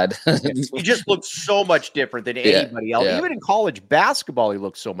God. He just looked so much different than anybody else. Yeah. Even in college basketball, he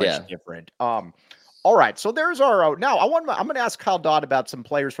looked so much different. All right, so there's our now. I'm going to ask Kyle Dodd about some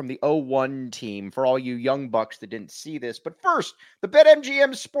players from the 01 team for all you young bucks that didn't see this. But first, the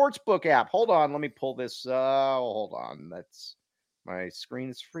BetMGM Sportsbook app. Hold on, let me pull this. Hold on, that's my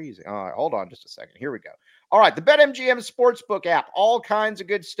screen is freezing. Hold on just a second. Here we go. All right, the BetMGM Sportsbook app, all kinds of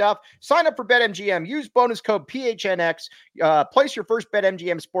good stuff. Sign up for BetMGM. Use bonus code PHNX. Place your first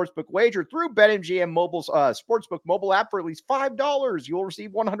BetMGM Sportsbook wager through BetMGM Mobile's Sportsbook mobile app for at least $5. You'll receive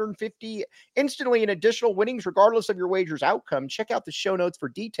 $150 instantly in additional winnings, regardless of your wager's outcome. Check out the show notes for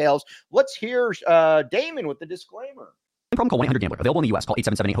details. Let's hear Damon with the disclaimer. Problem, call 1-800-GAMBLER. Available in the U.S. Call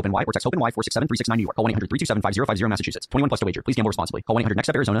 877-8-HOPE-NY or text HOPE-NY 467-369 New York. Call 1-800-327-5050 Massachusetts. 21 plus to wager. Please gamble responsibly. Call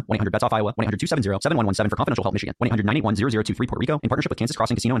 1-800-NEXT-STEP Arizona. 1-800-BETS-OFF Iowa. 1-800-270-7117 for confidential help Michigan. 1-800-981-0023 Puerto Rico in partnership with Kansas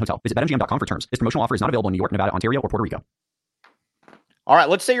Crossing Casino and Hotel. Visit BetMGM.com for terms. This promotional offer is not available in New York, Nevada, Ontario, or Puerto Rico. All right,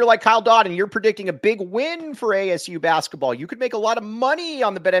 let's say you're like Kyle Dodd and you're predicting a big win for ASU basketball. You could make a lot of money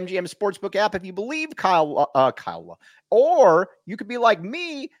on the BetMGM Sportsbook app if you believe Kyle. Or you could be like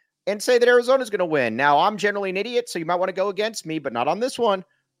me and say that Arizona's going to win. Now, I'm generally an idiot, so you might want to go against me, but not on this one.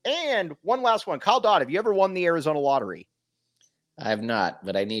 And one last one. Kyle Dodd, have you ever won the Arizona lottery? I have not,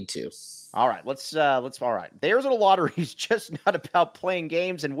 but I need to. All right, all right. The Arizona Lottery is just not about playing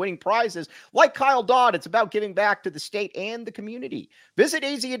games and winning prizes. Like Kyle Dodd, it's about giving back to the state and the community. Visit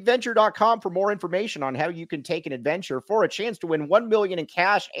azadventure.com for more information on how you can take an adventure for a chance to win $1 million in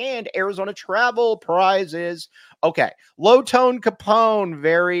cash and Arizona travel prizes. Okay, Low Tone Capone,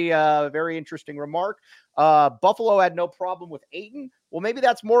 very interesting remark. Buffalo had no problem with Ayton. Well, maybe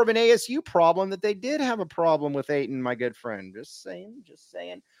that's more of an ASU problem, that they did have a problem with Ayton, my good friend. Just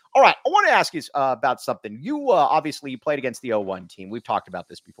saying. All right, I want to ask you about something. You obviously you played against the 0-1 team. We've talked about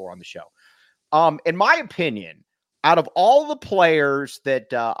this before on the show. In my opinion, out of all the players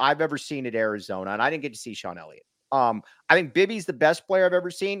that I've ever seen at Arizona, and I didn't get to see Sean Elliott, I think Bibby's the best player I've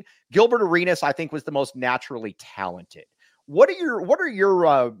ever seen. Gilbert Arenas, I think, was the most naturally talented. What are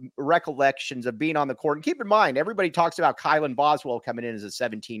your recollections of being on the court? And keep in mind, everybody talks about Kylan Boswell coming in as a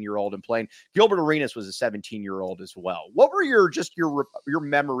 17-year-old and playing. Gilbert Arenas was a 17-year-old as well. What were your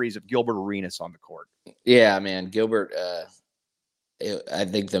memories of Gilbert Arenas on the court? Yeah, man, Gilbert. I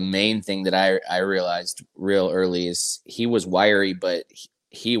think the main thing that I realized real early is he was wiry, but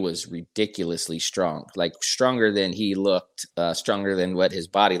he was ridiculously strong, like stronger than he looked, stronger than what his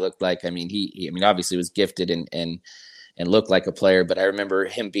body looked like. I mean, he obviously was gifted and looked like a player, but I remember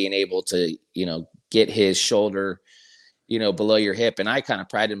him being able to, get his shoulder, below your hip. And I kind of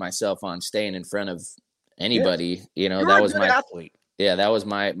prided myself on staying in front of anybody, that was my athlete. Yeah, that was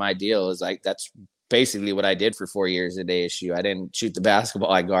my deal. Is like, that's basically what I did for 4 years at ASU. I didn't shoot the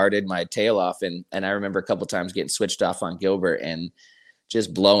basketball. I guarded my tail off. And I remember a couple of times getting switched off on Gilbert and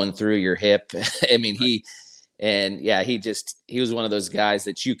just blowing through your hip. I mean, he was one of those guys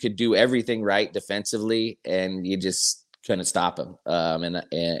that you could do everything right defensively and you just couldn't stop him.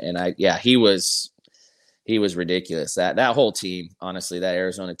 He was ridiculous. That whole team, honestly, that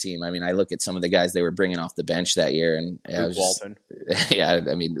Arizona team. I mean, I look at some of the guys they were bringing off the bench that year, and Luke Walton. Yeah,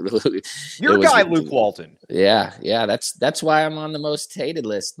 I mean, your guy, Luke Walton. Yeah, that's why I'm on the most hated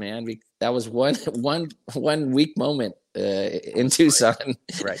list, man. That was one weak moment in Tucson.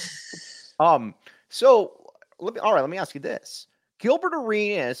 Right. So let me ask you this. Gilbert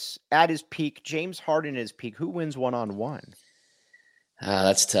Arenas at his peak, James Harden at his peak. Who wins one-on-one?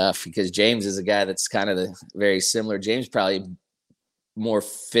 That's tough because James is a guy that's kind of very similar. James probably more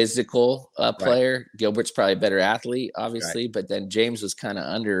physical player. Right. Gilbert's probably a better athlete, obviously, right. But then James was kind of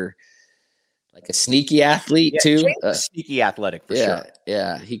under like a sneaky athlete too. Sneaky athletic for sure. Sure.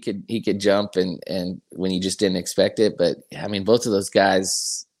 Yeah, he could jump and when you just didn't expect it. But I mean, both of those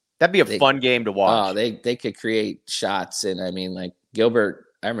guys. That'd be a fun game to watch. Oh, they could create shots. And I mean, like Gilbert,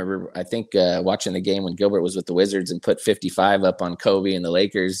 I remember, I think watching the game when Gilbert was with the Wizards and put 55 up on Kobe and the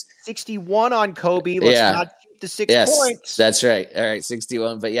Lakers. 61 on Kobe. Let's not shoot the 6 points. That's right. All right,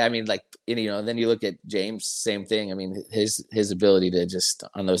 61. But yeah, I mean, like, then you look at James, same thing. I mean, his ability to just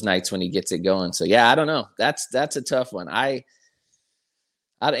on those nights when he gets it going. So yeah, I don't know. That's a tough one.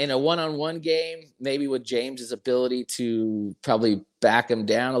 In a one-on-one game, maybe with James's ability to probably back him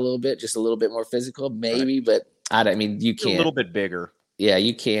down a little bit, just a little bit more physical, maybe. Right. But I mean, you can't. A little bit bigger. Yeah,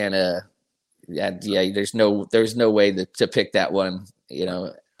 you can't. There's no way to pick that one.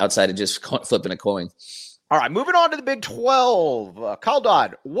 Outside of just flipping a coin. All right, moving on to the Big 12. Kyle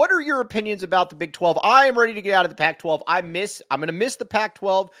Dodd, what are your opinions about the Big 12? I am ready to get out of the Pac-12. I'm going to miss the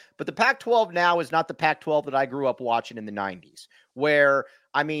Pac-12, but the Pac-12 now is not the Pac-12 that I grew up watching in the 90s, where,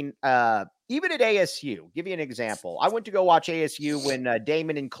 I mean, even at ASU, give you an example. I went to go watch ASU when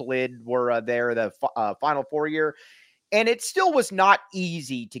Damon and Khalid were there, the Final Four year. And it still was not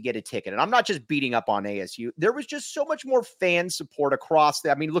easy to get a ticket. And I'm not just beating up on ASU. There was just so much more fan support across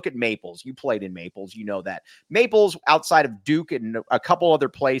look at Maples. You played in Maples. You know that. Maples, outside of Duke and a couple other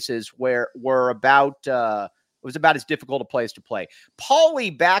places, were about it was about as difficult a place to play.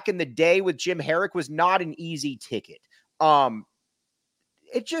 Pauley, back in the day with Jim Herrick, was not an easy ticket.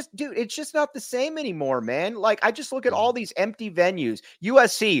 It's just not the same anymore, man. Like, I just look at all these empty venues.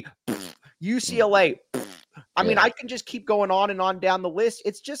 USC, UCLA, I mean, I can just keep going on and on down the list.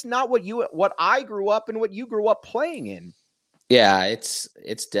 It's just not what I grew up and what you grew up playing in. Yeah, it's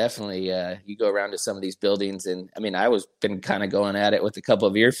definitely you go around to some of these buildings, and I mean, been kind of going at it with a couple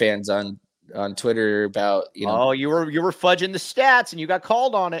of your fans on Twitter about Oh, you were fudging the stats and you got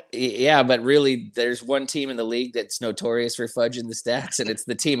called on it. Yeah, but really, there's one team in the league that's notorious for fudging the stats, and it's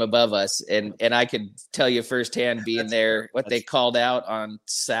the team above us. And I could tell you firsthand, being there, what they called out on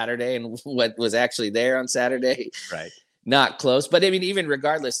Saturday and what was actually there on Saturday. Right. Not close, but I mean, even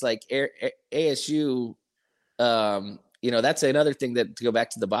regardless, like ASU, that's another thing that, to go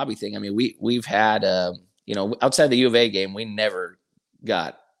back to the Bobby thing. I mean, we've had outside the U of A game, we never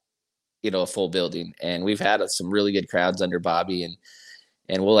got a full building. And we've had some really good crowds under Bobby,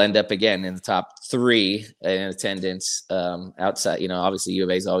 and we'll end up again in the top 3 in attendance. Outside, obviously U of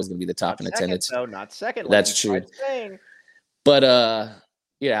A is always going to be the top in attendance. So not second. That's true. But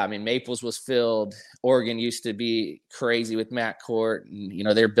yeah, I mean, Maples was filled. Oregon used to be crazy with Matt Court,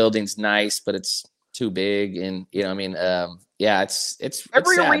 and their building's nice, but it's too big. And yeah, it's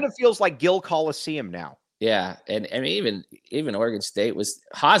every sad. arena feels like Gill Coliseum now. Yeah, and I mean, even Oregon State was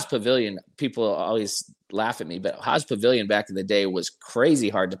Haas Pavilion. People always laugh at me, but Haas Pavilion back in the day was crazy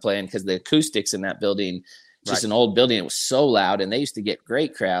hard to play in because the acoustics in that building, just an old building, it was so loud, and they used to get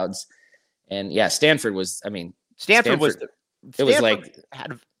great crowds. And yeah, Stanford was. I mean, Stanford was. It was like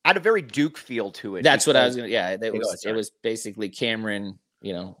had a very Duke feel to it. That's what I was going to. Yeah, it was basically Cameron.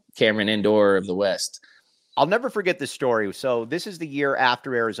 Cameron Indoor of the West. I'll never forget this story. So this is the year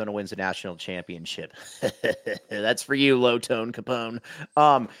after Arizona wins the national championship. That's for you, Low Tone Capone.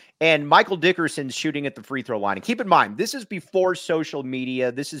 And Michael Dickerson's shooting at the free throw line. And keep in mind, this is before social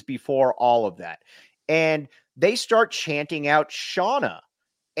media. This is before all of that. And they start chanting out Shauna.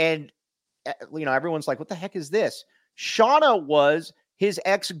 And, everyone's like, what the heck is this? Shauna was his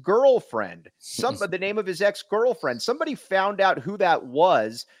ex-girlfriend. The name of his ex-girlfriend. Somebody found out who that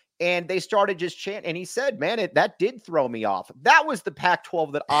was. And they started just chanting. And he said, man, that did throw me off. That was the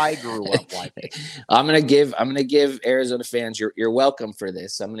Pac-12 that I grew up like. I'm gonna give Arizona fans, you're welcome for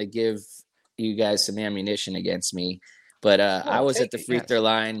this. I'm gonna give you guys some ammunition against me. But I was at the free throw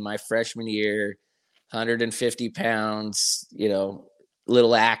line my freshman year, 150 pounds,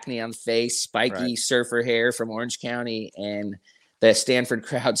 little acne on the face, spiky surfer hair from Orange County, and the Stanford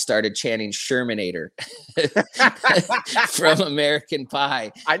crowd started chanting Shermanator from American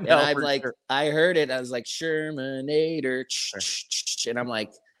Pie. I know. And I'm like, sure. I heard it. I was like, Shermanator. And I'm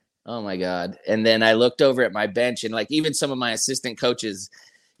like, oh my God. And then I looked over at my bench, and like even some of my assistant coaches,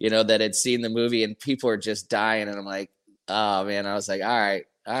 that had seen the movie, and people are just dying. And I'm like, oh man. I was like, all right.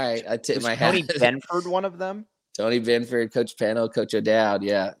 I tip my hat. Tony Benford one of them? Tony Benford, Coach Pano, Coach O'Dowd.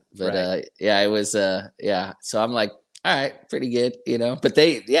 Yeah. But it was, So I'm like, all right, pretty good, but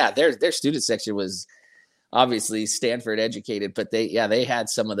their student section was obviously Stanford educated, but they had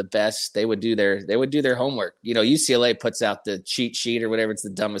some of the best. They would do their homework. UCLA puts out the cheat sheet or whatever. It's the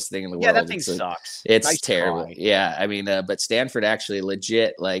dumbest thing in the world. Yeah, that thing sucks. It's nice terrible. Try. Yeah. I mean, but Stanford actually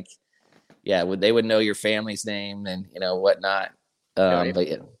legit, like, they would know your family's name and, whatnot. But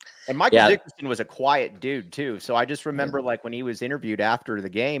yeah. And Michael Dickerson was a quiet dude too. So I just remember like when he was interviewed after the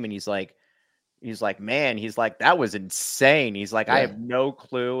game, and he's like, man, that was insane. He's like, I have no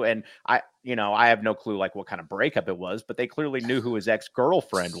clue. And I have no clue like what kind of breakup it was, but they clearly knew who his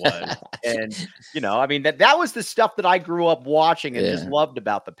ex-girlfriend was. And, that was the stuff that I grew up watching and just loved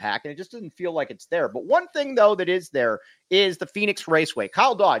about the Pac. And it just didn't feel like it's there. But one thing though, that is there is the Phoenix Raceway.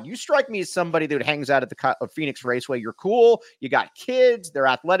 Kyle Dodd, you strike me as somebody that hangs out at the Phoenix Raceway. You're cool. You got kids. They're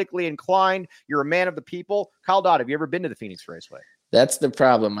athletically inclined. You're a man of the people. Kyle Dodd, have you ever been to the Phoenix Raceway? That's the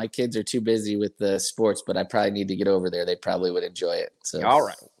problem. My kids are too busy with the sports, but I probably need to get over there. They probably would enjoy it. So, all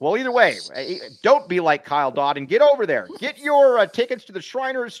right. Well, either way, don't be like Kyle Dodd and get over there. Get your tickets to the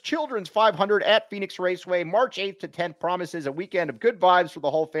Shriners Children's 500 at Phoenix Raceway, March 8th to 10th. Promises a weekend of good vibes for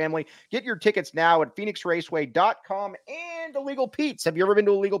the whole family. Get your tickets now at phoenixraceway.com. And Illegal Pete's. Have you ever been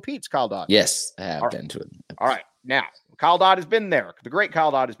to Illegal Pete's, Kyle Dodd? Yes, I have been to it. All right. Now, Kyle Dodd has been there. The great Kyle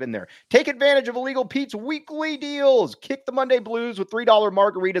Dodd has been there. Take advantage of Illegal Pete's weekly deals. Kick the Monday blues with $3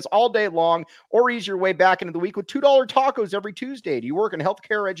 margaritas all day long, or ease your way back into the week with $2 tacos every Tuesday. Do you work in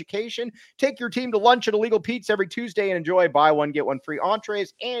healthcare or education? Take your team to lunch at Illegal Pete's every Tuesday and enjoy buy one, get one free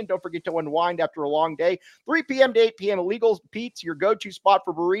entrees. And don't forget to unwind after a long day. 3 p.m. to 8 p.m. Illegal Pete's, your go-to spot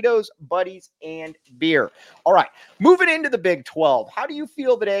for burritos, buddies, and beer. All right, moving into the Big 12. How do you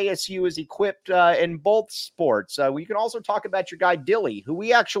feel that ASU is equipped in both sports? We can also talk about your guy Dilly, who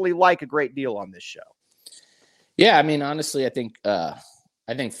we actually like a great deal on this show. Yeah, I mean, honestly, I think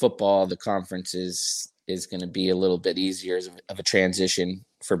football, the conference is going to be a little bit easier of a transition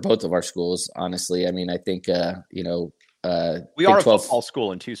for both of our schools. Honestly, I mean, I think we are a football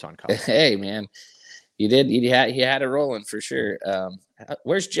school in Tucson, Colorado. Hey, man, he had it rolling for sure.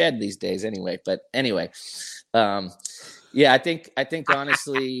 Where's Jed these days, anyway? But anyway, I think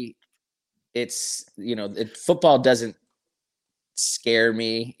honestly. It's, football doesn't scare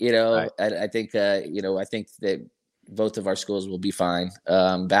me, Right. I think that both of our schools will be fine.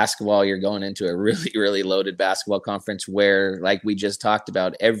 Basketball, you're going into a really, really loaded basketball conference where, like we just talked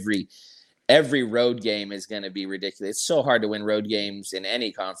about, every road game is going to be ridiculous. It's so hard to win road games in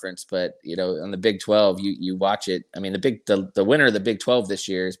any conference, but on the Big 12, you watch it. I mean, the winner of the Big 12 this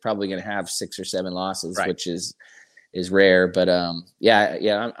year is probably going to have 6 or 7 losses, right. which is rare. But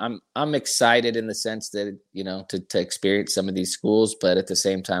I'm excited in the sense that, you know, to experience some of these schools, but at the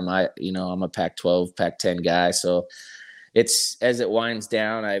same time, I'm a Pac-12, Pac-10 guy. So it's, as it winds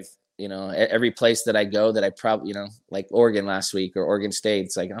down, you know, every place that I go that I probably, you know, like Oregon last week or Oregon State,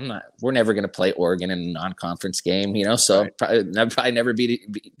 it's like, we're never going to play Oregon in a non-conference game, you know, so right. I'll probably never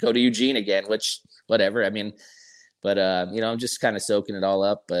go to Eugene again, which whatever. I mean, but, you know, I'm just kind of soaking it all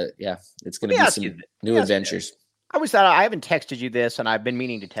up, but yeah, it's going to be some new adventures. I haven't texted you this, and I've been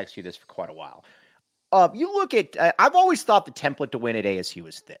meaning to text you this for quite a while. You look at, I've always thought the template to win at ASU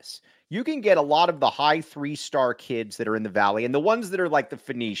is this. You can get a lot of the high 3-star kids that are in the Valley and the ones that are like the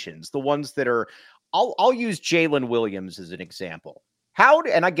Phoenicians, the ones that are, I'll use Jalen Williams as an example.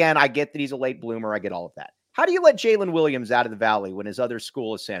 And again, I get that he's a late bloomer. I get all of that. How do you let Jalen Williams out of the Valley when his other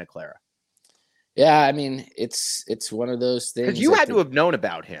school is Santa Clara? Yeah, I mean, it's one of those things. Because you had to have known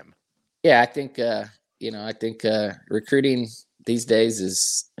about him. Yeah, I think, you know, recruiting these days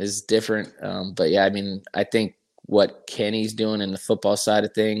is different. But yeah, I mean, I think what Kenny's doing in the football side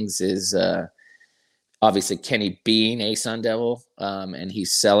of things is obviously Kenny being a Sun Devil, and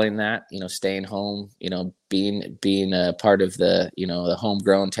he's selling that, you know, staying home, you know, being a part of the, you know, the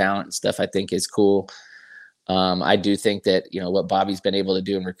homegrown talent and stuff, I think is cool. I do think that, you know, what Bobby's been able to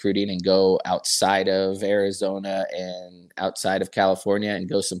do in recruiting and go outside of Arizona and outside of California and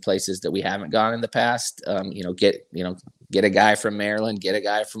go some places that we haven't gone in the past, you know, get a guy from Maryland, get a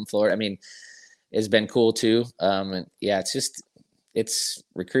guy from Florida. I mean, it's been cool too. And yeah, it's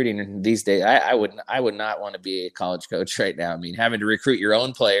recruiting these days. I would not want to be a college coach right now. I mean, having to recruit your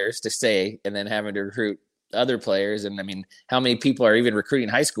own players to stay and then having to recruit other players. And I mean, how many people are even recruiting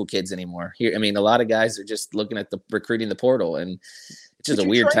high school kids anymore here? I mean, a lot of guys are just looking at recruiting the portal, and it's just a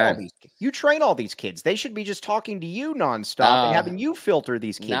weird time. You train all these kids. They should be just talking to you nonstop and having you filter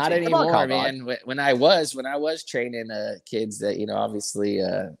these kids. Not anymore, man. When I was training kids, that, you know, obviously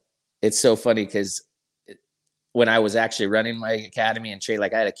it's so funny because when I was actually running my academy and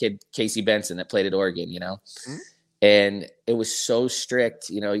like I had a kid, Casey Benson, that played at Oregon, you know, and it was so strict,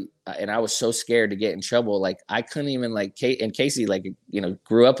 you know, and I was so scared to get in trouble. Like I couldn't even and Casey, like, you know,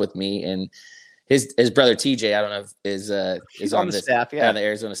 grew up with me, and his brother TJ, I don't know if is on the staff, the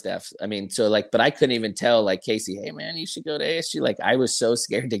Arizona staff. I mean, so like, but I couldn't even tell like Casey, hey man, you should go to ASU. Like I was so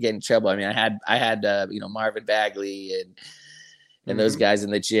scared to get in trouble. I mean, I had you know, Marvin Bagley and those guys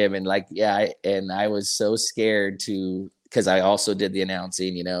in the gym, and like, yeah, I was so scared because I also did the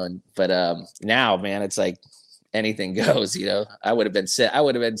announcing, you know, but now, man, it's like anything goes, you know. I would have been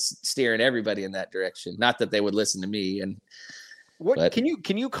steering everybody in that direction. Not that they would listen to me. And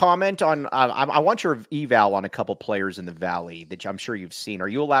can you comment on? I want your eval on a couple players in the Valley that I'm sure you've seen. Are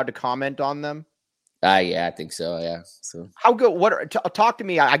you allowed to comment on them? Yeah, I think so. Yeah. So how good? Talk to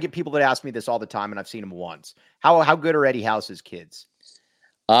me. I get people that ask me this all the time, and I've seen them once. How good are Eddie House's kids?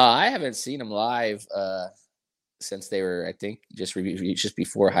 I haven't seen them live since they were, I think, just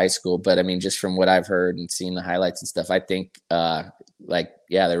before high school. But I mean, just from what I've heard and seen the highlights and stuff, I think they're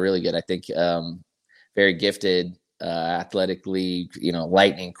really good. I think very gifted, athletically, you know,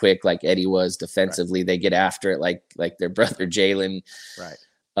 lightning quick, like Eddie was defensively. Right. They get after it like their brother Jalen. Right.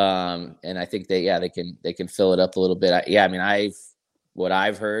 And I think they can fill it up a little bit. I mean, what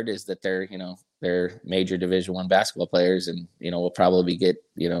I've heard is that they're major Division I basketball players, and, you know, will probably get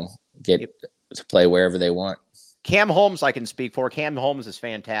to play wherever they want. Cam Holmes, I can speak for. Cam Holmes is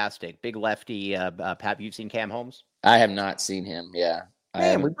fantastic. Big lefty. Pat, you've seen Cam Holmes? I have not seen him. Yeah.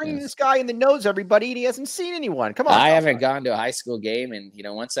 Man, we're bringing this guy in the nose, everybody, and he hasn't seen anyone. Come on. I haven't gone to a high school game, and, you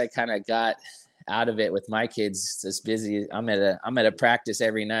know, once I kind of got out of it with my kids, it's busy. I'm at a practice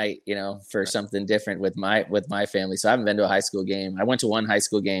every night, you know, for something different with my family. So I haven't been to a high school game. I went to one high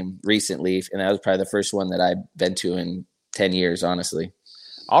school game recently, and that was probably the first one that I've been to in 10 years, honestly.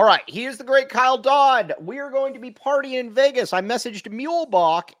 All right. Here's the great Kyle Dodd. We are going to be partying in Vegas. I messaged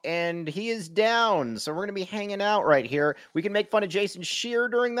Mulebach, and he is down. So we're going to be hanging out right here. We can make fun of Jason Shear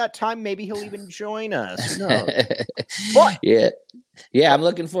during that time. Maybe he'll even join us. Who knows? But yeah, I'm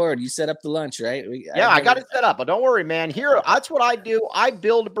looking forward. You set up the lunch, right? I got it set up. But don't worry, man. Here, that's what I do. I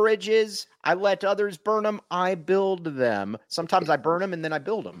build bridges. I let others burn them. I build them. Sometimes I burn them, and then I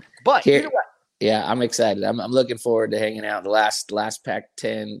build them. But either way. Yeah, I'm excited. I'm looking forward to hanging out. The last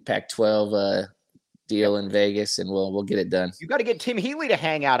Pac-10, Pac-12 deal in Vegas, and we'll get it done. You got to get Tim Healy to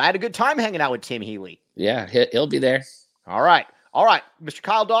hang out. I had a good time hanging out with Tim Healy. Yeah, he'll be there. All right. Mr.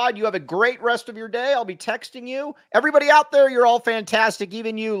 Kyle Dodd, you have a great rest of your day. I'll be texting you. Everybody out there, you're all fantastic.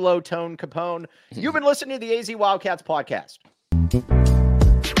 Even you, Low Tone Capone. You've been listening to the AZ Wildcats podcast.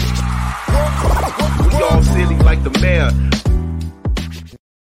 We all silly like the mayor.